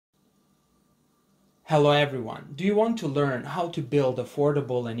Hello everyone! Do you want to learn how to build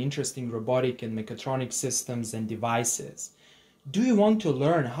affordable and interesting robotic and mechatronic systems and devices? Do you want to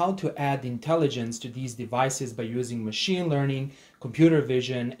learn how to add intelligence to these devices by using machine learning, computer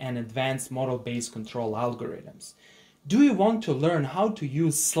vision, and advanced model-based control algorithms? Do you want to learn how to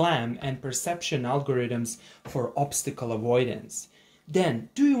use SLAM and perception algorithms for obstacle avoidance? Then,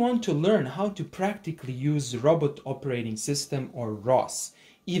 do you want to learn how to practically use Robot Operating System or ROS?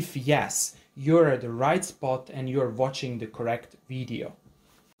 If yes, you're at the right spot and you're watching the correct video.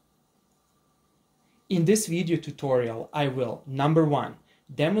 In this video tutorial, I will, number one,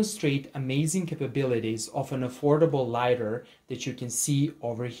 demonstrate amazing capabilities of an affordable lidar that you can see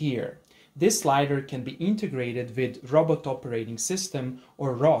over here. This lidar can be integrated with Robot Operating System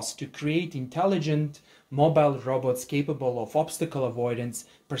or ROS to create intelligent mobile robots capable of obstacle avoidance,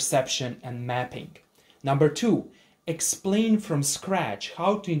 perception, and mapping. Number two, explain from scratch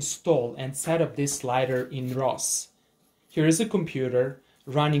how to install and set up this lidar in ROS. Here is a computer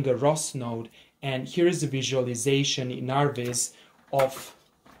running a ROS node, and here is a visualization in RViz of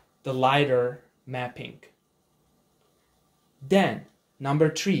the lidar mapping. Then, number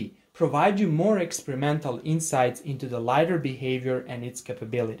three, provide you more experimental insights into the lidar behavior and its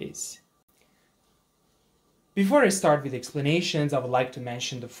capabilities. Before I start with explanations, I would like to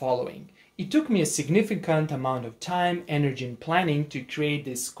mention the following. It took me a significant amount of time, energy, and planning to create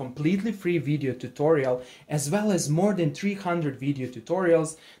this completely free video tutorial, as well as more than 300 video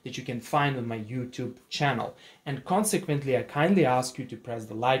tutorials that you can find on my YouTube channel. And consequently, I kindly ask you to press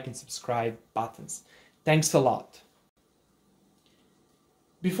the like and subscribe buttons. Thanks a lot.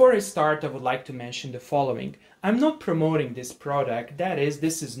 Before I start, I would like to mention the following. I'm not promoting this product, that is,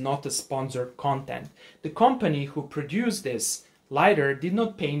 this is not a sponsored content. The company who produced this lidar did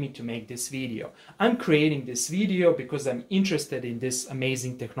not pay me to make this video. I'm creating this video because I'm interested in this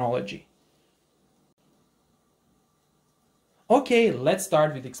amazing technology. Okay, let's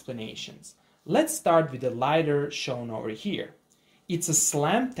start with explanations. Let's start with the lidar shown over here. It's a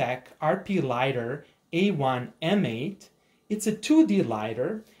SLAMTECH RPLIDAR A1M8. It's a 2D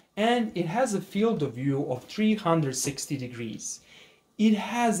lidar and it has a field of view of 360 degrees. It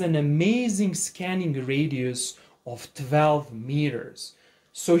has an amazing scanning radius of 12 meters.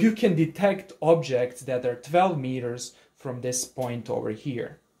 So you can detect objects that are 12 meters from this point over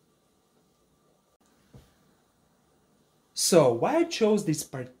here. So why I chose this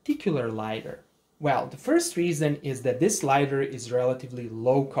particular lidar? Well, the first reason is that this lidar is relatively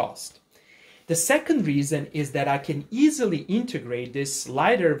low cost. The second reason is that I can easily integrate this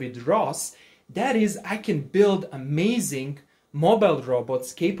lidar with ROS. That is, I can build amazing mobile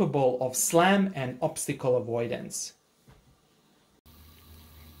robots capable of SLAM and obstacle avoidance.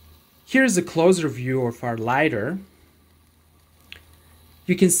 Here's a closer view of our lidar.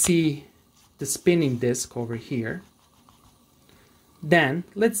 You can see the spinning disc over here. Then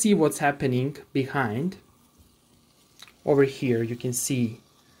let's see what's happening behind. Over here you can see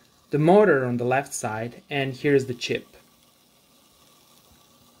the motor on the left side, and here's the chip.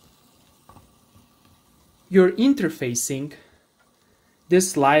 You're interfacing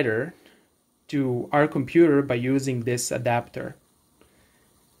this lidar to our computer by using this adapter,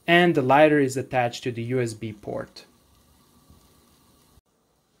 and the lidar is attached to the USB port.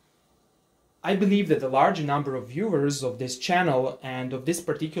 I believe that a large number of viewers of this channel and of this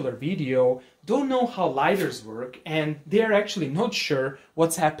particular video don't know how lidars work, and they're actually not sure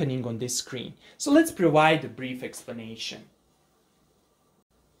what's happening on this screen. So let's provide a brief explanation.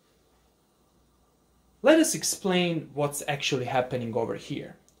 Let us explain what's actually happening over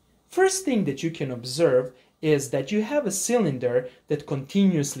here. First thing that you can observe is that you have a cylinder that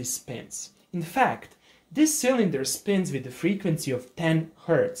continuously spins. In fact, this cylinder spins with a frequency of 10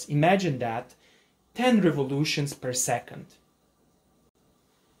 Hz. Imagine that, 10 revolutions per second.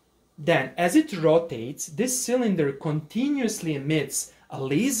 Then, as it rotates, this cylinder continuously emits a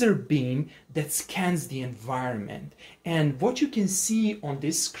laser beam that scans the environment. And what you can see on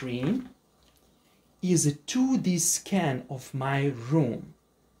this screen is a 2D scan of my room.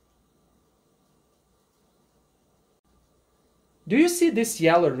 Do you see this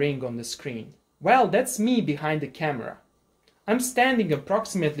yellow ring on the screen? Well, that's me behind the camera. I'm standing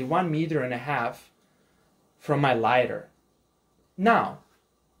approximately 1.5 meters from my lidar. Now,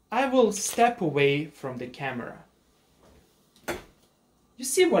 I will step away from the camera. You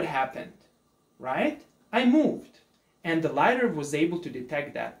see what happened, right? I moved, and the lidar was able to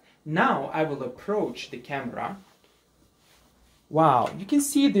detect that. Now I will approach the camera. Wow, you can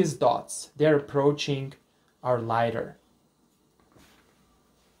see these dots. They're approaching our lidar.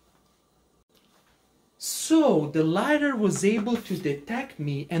 So the LiDAR was able to detect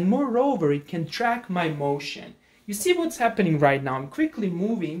me, and moreover it can track my motion. You see what's happening right now? I'm quickly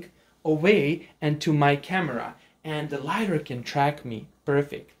moving away and to my camera, and the LiDAR can track me.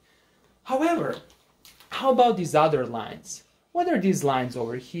 Perfect. However, how about these other lines? What are these lines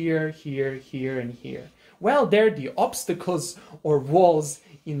over here, here, here, and here? Well, they're the obstacles or walls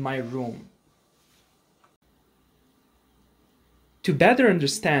in my room. To better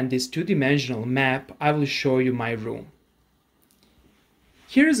understand this two-dimensional map, I will show you my room.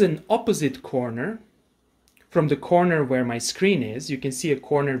 Here's an opposite corner. From the corner where my screen is, you can see a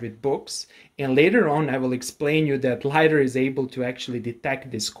corner with books, and later on I will explain you that LiDAR is able to actually detect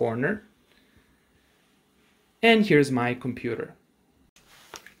this corner. And here's my computer.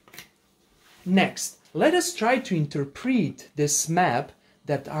 Next, let us try to interpret this map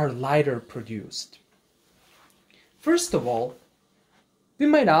that our LiDAR produced. First of all, we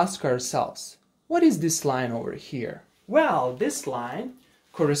might ask ourselves, what is this line over here? Well, this line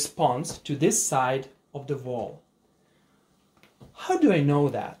corresponds to this side of the wall. How do I know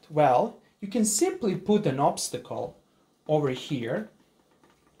that? Well, you can simply put an obstacle over here.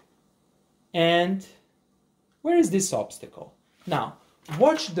 And where is this obstacle? Now,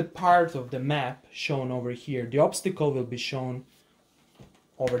 watch the part of the map shown over here. The obstacle will be shown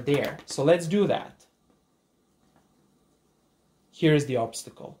over there. So let's do that. Here's the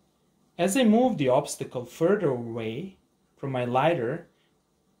obstacle. As I move the obstacle further away from my LiDAR,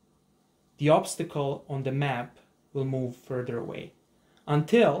 the obstacle on the map will move further away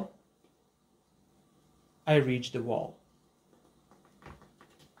until I reach the wall.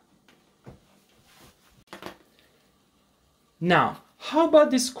 Now, how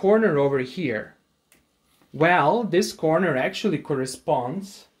about this corner over here? Well, this corner actually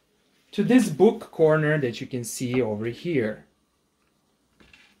corresponds to this book corner that you can see over here.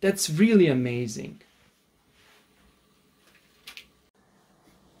 That's really amazing.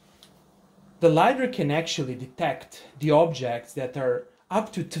 The LiDAR can actually detect the objects that are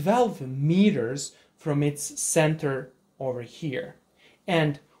up to 12 meters from its center over here.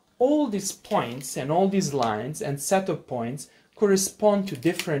 And all these points and all these lines and set of points correspond to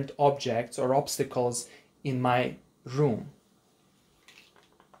different objects or obstacles in my room.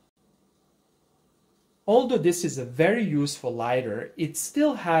 Although this is a very useful LiDAR, it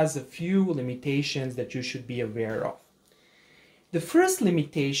still has a few limitations that you should be aware of. The first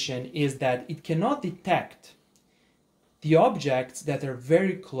limitation is that it cannot detect the objects that are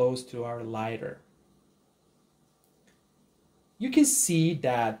very close to our LiDAR. You can see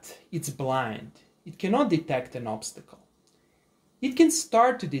that it's blind. It cannot detect an obstacle. It can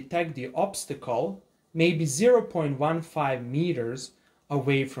start to detect the obstacle maybe 0.15 meters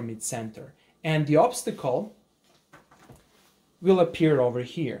away from its center. And the obstacle will appear over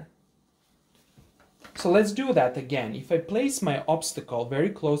here. So let's do that again. If I place my obstacle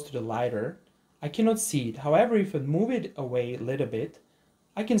very close to the LiDAR, I cannot see it. However, if I move it away a little bit,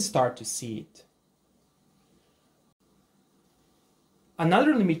 I can start to see it.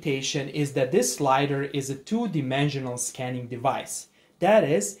 Another limitation is that this LiDAR is a two-dimensional scanning device. That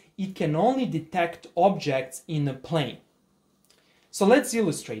is, it can only detect objects in a plane. So let's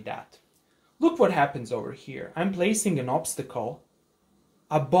illustrate that. Look what happens over here. I'm placing an obstacle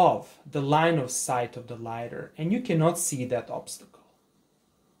above the line of sight of the LiDAR, and you cannot see that obstacle,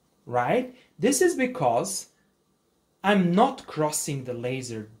 right? This is because I'm not crossing the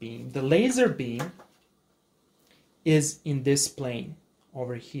laser beam. The laser beam is in this plane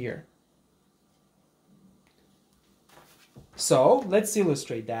over here. So let's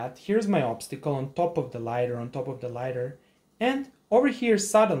illustrate that. Here's my obstacle on top of the LiDAR, and over here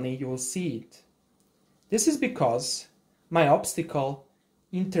suddenly you will see it. This is because my obstacle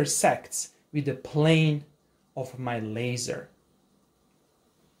intersects with the plane of my laser.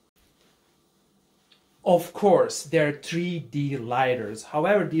 Of course, there are 3D LiDARs.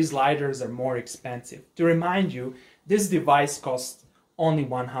 However, these LiDARs are more expensive. To remind you, this device costs only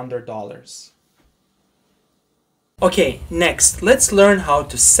 $100. Okay, next, let's learn how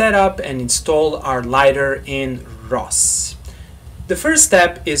to set up and install our LiDAR in ROS. The first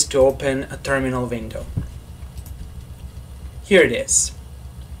step is to open a terminal window. Here it is.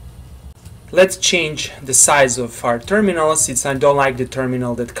 Let's change the size of our terminal since I don't like the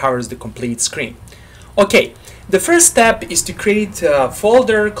terminal that covers the complete screen. Okay, the first step is to create a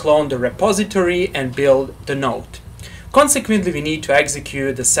folder, clone the repository, and build the node. Consequently, we need to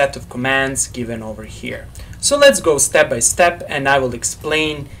execute a set of commands given over here. So let's go step by step, and I will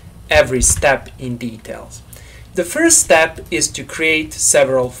explain every step in details. The first step is to create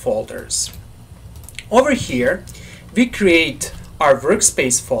several folders. Over here, we create our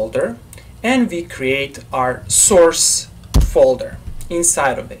workspace folder, and we create our source folder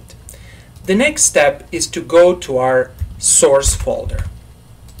inside of it. The next step is to go to our source folder.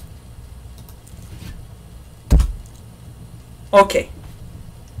 Okay.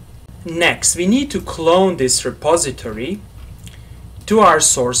 Next, we need to clone this repository to our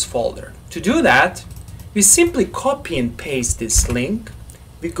source folder. To do that, we simply copy and paste this link.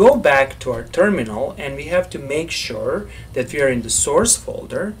 We go back to our terminal and we have to make sure that we are in the source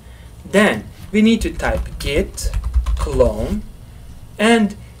folder. Then we need to type git clone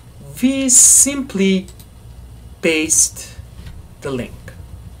and we simply paste the link.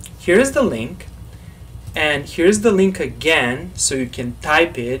 Here is the link, and here's the link again, so you can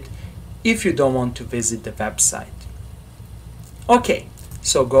type it if you don't want to visit the website. Okay,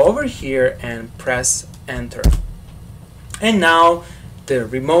 so go over here and press enter. And now the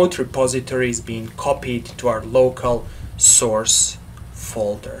remote repository is being copied to our local source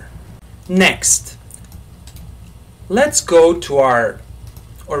folder. Next, let's go to our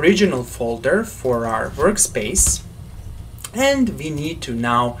original folder for our workspace, and we need to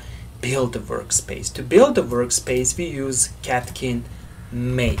now build the workspace. To build the workspace, we use catkin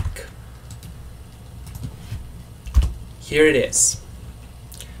make. Here it is.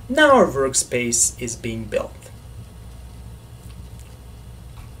 Now our workspace is being built.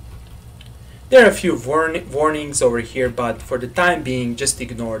 There are a few warnings over here, but for the time being, just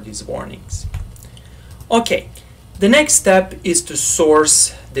ignore these warnings. Okay, the next step is to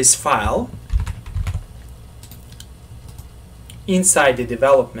source this file inside the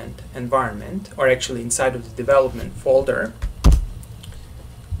development environment, or actually inside of the development folder.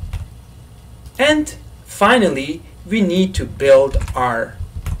 And finally, we need to build our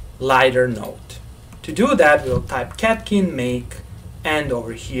Lidar node. To do that, we'll type catkin make, and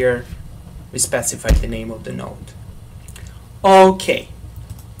over here we specify the name of the node. Okay.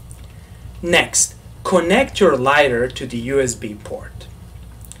 Next, connect your Lidar to the USB port.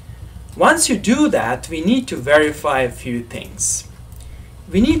 Once you do that, we need to verify a few things.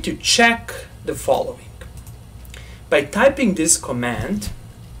 We need to check the following. By typing this command,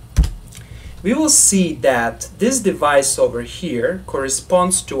 we will see that this device over here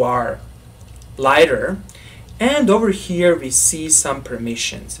corresponds to our Lidar, and over here we see some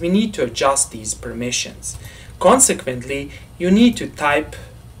permissions. We need to adjust these permissions. Consequently, you need to type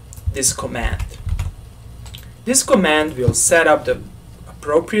this command. This command will set up the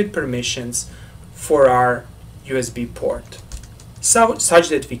appropriate permissions for our USB port, such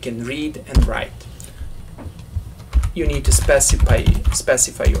that we can read and write. You need to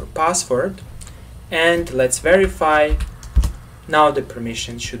specify your password, and let's verify. Now the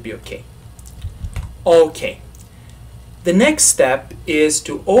permissions should be okay. Okay. The next step is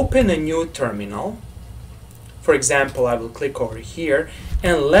to open a new terminal. For example, I will click over here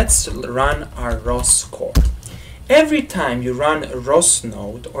and let's run our ROS core. Every time you run a ROS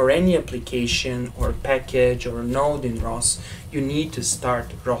node or any application or package or node in ROS, you need to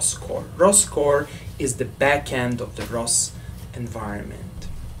start ROS core. ROS core is the back end of the ROS environment.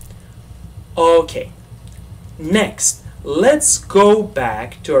 Okay. Next, let's go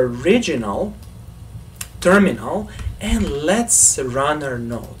back to our original terminal and let's run our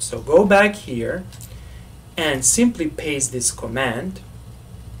node. So go back here and simply paste this command.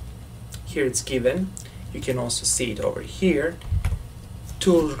 Here it's given. You can also see it over here.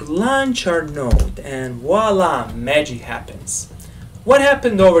 To launch our node, and voila, magic happens. What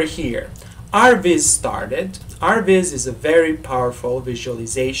happened over here? RViz started. RViz is a very powerful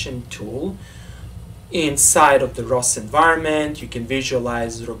visualization tool inside of the ROS environment. You can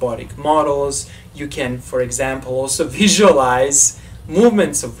visualize robotic models. You can, for example, also visualize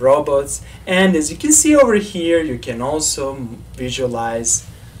movements of robots. And as you can see over here, you can also visualize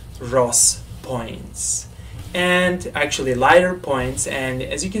ROS points. And actually Lidar points. And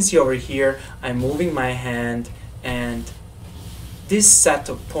as you can see over here, I'm moving my hand, and this set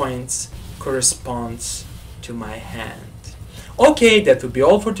of points corresponds to my hand. Okay, that would be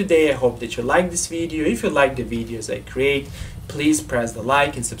all for today. I hope that you like this video. If you like the videos I create, please press the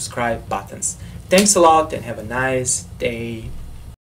like and subscribe buttons. Thanks a lot and have a nice day.